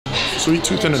Sweet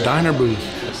Tooth in a diner booth.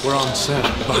 We're on set.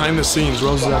 Behind the scenes,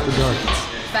 Roses After Dark.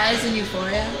 Fat is in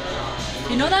Euphoria.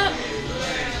 You know that?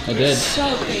 I did.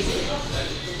 So crazy.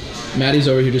 Maddie's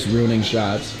over here just ruining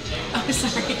shots. Oh,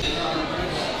 sorry.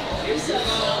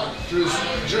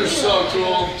 Drew's so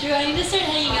cool. Drew, I need to start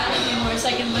hanging out with you more so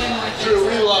I can learn more things. Drew,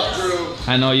 we love Drew.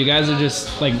 I know, you guys are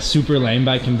just like super lame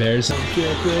by comparison.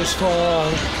 Get this far.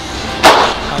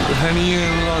 Out the Henny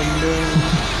in London.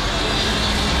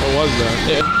 What was that?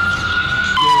 Yeah.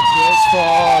 Get this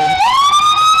far.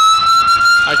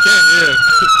 I can't hear it.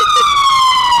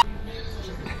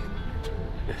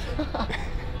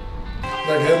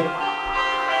 Like him?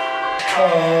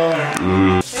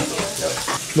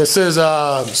 This is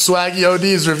Swaggy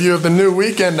OD's review of the new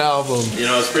Weekend album. You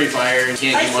know, it's pretty fire. Can't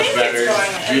get much better.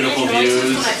 Beautiful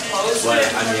views.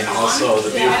 But, I mean, also the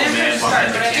beautiful man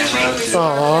behind the camera.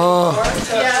 Aww.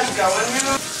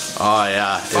 Oh,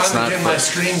 yeah. It's Finally not. getting my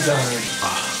screen time.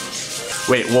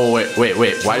 Wait, whoa,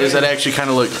 wait. Why does that actually kind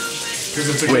of look. Because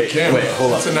it's a good camera. Wait,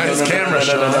 hold up. It's a nice camera,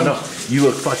 Sean. No. You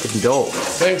look fucking dope.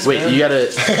 Thanks, Wait, man. you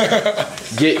gotta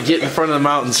get in front of the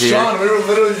mountains here. Sean, we were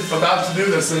literally about to do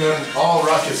this and then all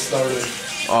ruckus started.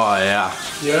 Oh, yeah.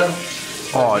 Yeah?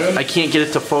 Oh, good? I can't get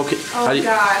it to focus. Oh,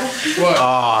 God. What?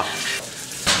 Oh.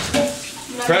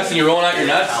 Preston, you rolling out your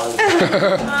nuts?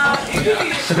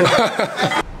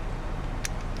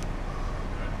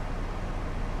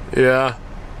 Yeah.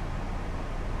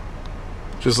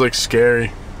 Just looks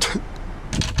scary.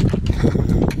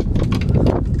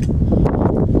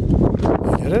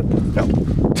 Get it? No.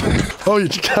 Oh, you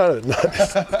got it.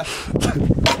 Nice.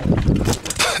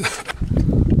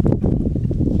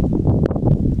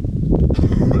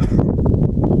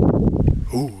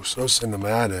 Ooh, so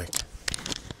cinematic.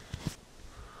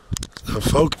 The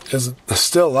focus is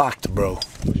still locked, bro.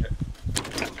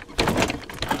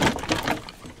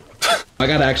 I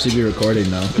gotta actually be recording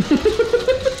though.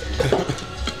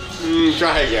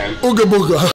 Try again. Ooga booga.